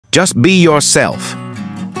Just be yourself.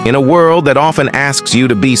 In a world that often asks you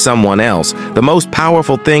to be someone else, the most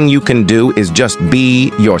powerful thing you can do is just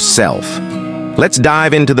be yourself. Let's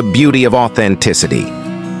dive into the beauty of authenticity.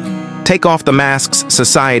 Take off the masks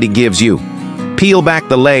society gives you. Peel back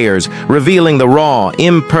the layers, revealing the raw,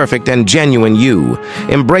 imperfect, and genuine you.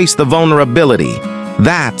 Embrace the vulnerability.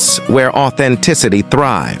 That's where authenticity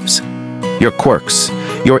thrives. Your quirks,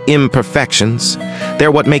 your imperfections,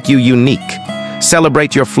 they're what make you unique.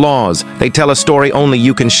 Celebrate your flaws. They tell a story only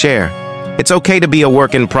you can share. It's okay to be a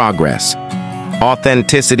work in progress.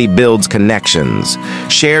 Authenticity builds connections.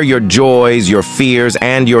 Share your joys, your fears,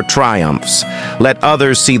 and your triumphs. Let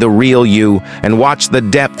others see the real you and watch the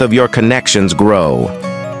depth of your connections grow.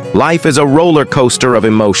 Life is a roller coaster of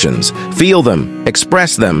emotions. Feel them,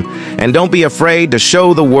 express them, and don't be afraid to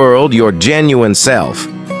show the world your genuine self.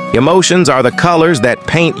 Emotions are the colors that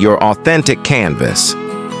paint your authentic canvas.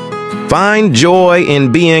 Find joy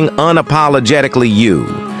in being unapologetically you.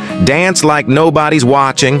 Dance like nobody's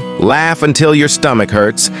watching, laugh until your stomach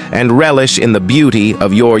hurts, and relish in the beauty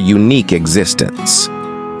of your unique existence.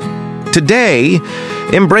 Today,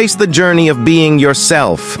 embrace the journey of being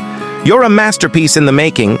yourself. You're a masterpiece in the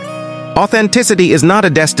making. Authenticity is not a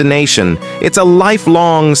destination, it's a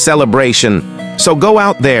lifelong celebration. So go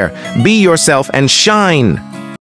out there, be yourself, and shine.